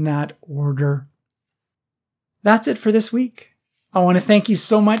in that order. That's it for this week. I want to thank you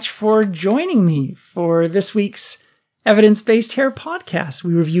so much for joining me for this week's Evidence-Based Hair Podcast.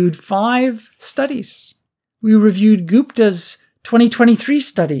 We reviewed 5 studies. We reviewed Gupta's 2023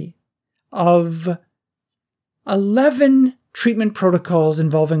 study of 11 treatment protocols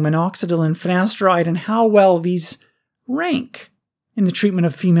involving minoxidil and finasteride and how well these rank in the treatment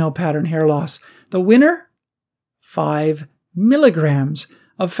of female pattern hair loss. The winner, 5 milligrams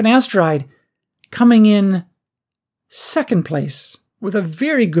of finasteride, coming in second place with a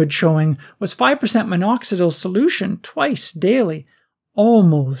very good showing, was 5% minoxidil solution twice daily,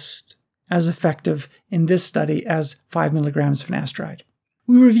 almost as effective in this study as 5 milligrams finasteride.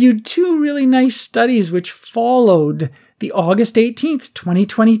 We reviewed 2 really nice studies which followed the August 18th,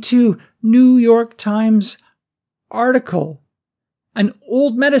 2022 New York Times article. An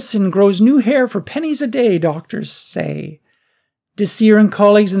old medicine grows new hair for pennies a day, doctors say. Desir and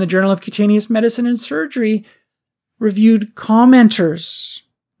colleagues in the Journal of Cutaneous Medicine and Surgery reviewed commenters,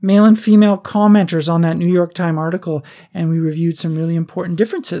 male and female commenters on that New York Times article, and we reviewed some really important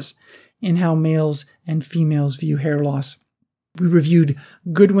differences in how males and females view hair loss. We reviewed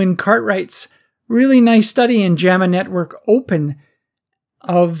Goodwin Cartwright's really nice study in JAMA Network Open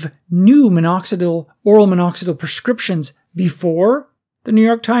of new oral minoxidil prescriptions before the New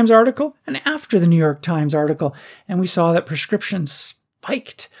York Times article and after the New York Times article. And we saw that prescriptions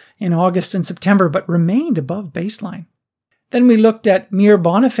spiked in August and September, but remained above baseline. Then we looked at Mir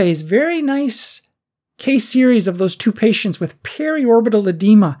Bonifay's very nice case series of those 2 patients with periorbital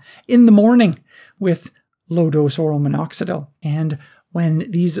edema in the morning with low-dose oral minoxidil. And when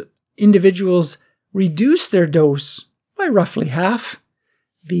these individuals reduced their dose by roughly half,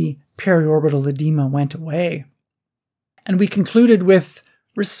 the periorbital edema went away. And we concluded with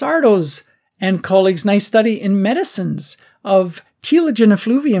Risardo's and colleagues' nice study in medicines of telogen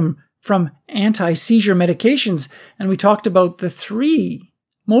effluvium from anti-seizure medications. And we talked about the 3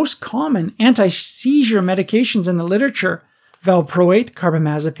 most common anti-seizure medications in the literature: valproate,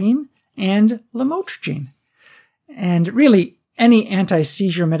 carbamazepine, and lamotrigine. And really, any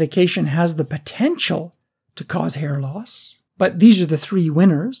anti-seizure medication has the potential to cause hair loss. But these are the 3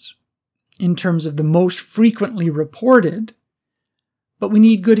 winners in terms of the most frequently reported. But we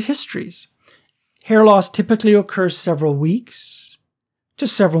need good histories. Hair loss typically occurs several weeks to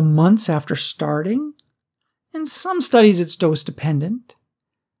several months after starting. In some studies, it's dose dependent.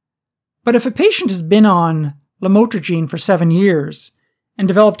 But if a patient has been on lamotrigine for 7 years and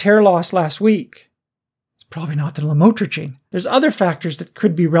developed hair loss last week, it's probably not the lamotrigine. There's other factors that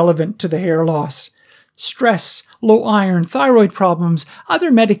could be relevant to the hair loss: stress, low iron, thyroid problems, other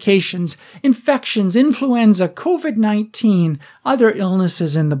medications, infections, influenza, COVID-19, other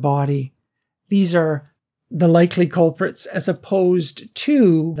illnesses in the body. These are the likely culprits as opposed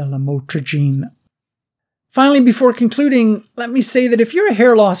to the lamotrigine. Finally, before concluding, let me say that if you're a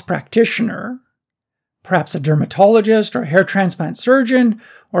hair loss practitioner, perhaps a dermatologist or a hair transplant surgeon,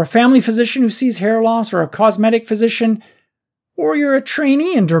 or a family physician who sees hair loss, or a cosmetic physician, or you're a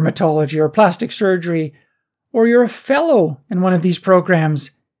trainee in dermatology or plastic surgery, or you're a fellow in one of these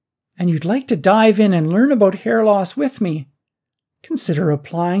programs, and you'd like to dive in and learn about hair loss with me, consider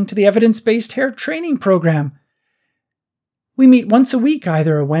applying to the Evidence-Based Hair Training Program. We meet once a week,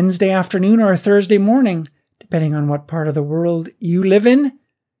 either a Wednesday afternoon or a Thursday morning, depending on what part of the world you live in,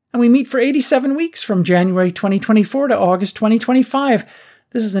 and we meet for 87 weeks from January 2024 to August 2025.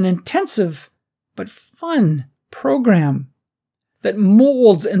 This is an intensive but fun program that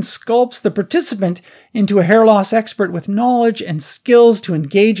molds and sculpts the participant into a hair loss expert with knowledge and skills to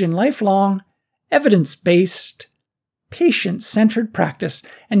engage in lifelong, evidence-based, patient-centered practice.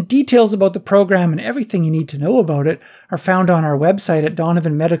 And details about the program and everything you need to know about it are found on our website at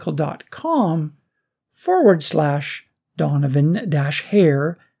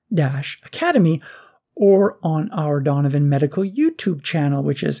donovanmedical.com/Donovan-Hair-Academy, or on our Donovan Medical YouTube channel,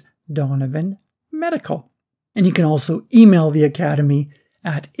 which is Donovan Medical. And you can also email the Academy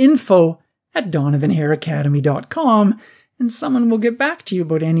at info@donovanhairacademy.com, and someone will get back to you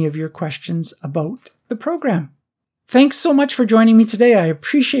about any of your questions about the program. Thanks so much for joining me today. I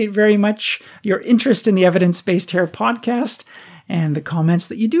appreciate very much your interest in the Evidence-Based Hair podcast and the comments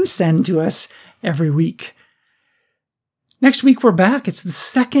that you do send to us every week. Next week we're back. It's the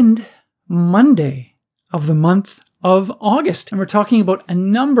second Monday of the month of August, and we're talking about a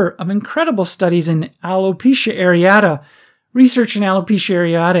number of incredible studies in alopecia areata. Research in alopecia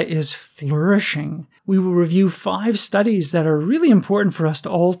areata is flourishing. We will review 5 studies that are really important for us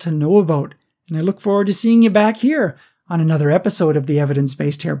all to know about, and I look forward to seeing you back here on another episode of the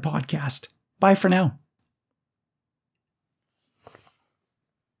Evidence-Based Hair podcast. Bye for now.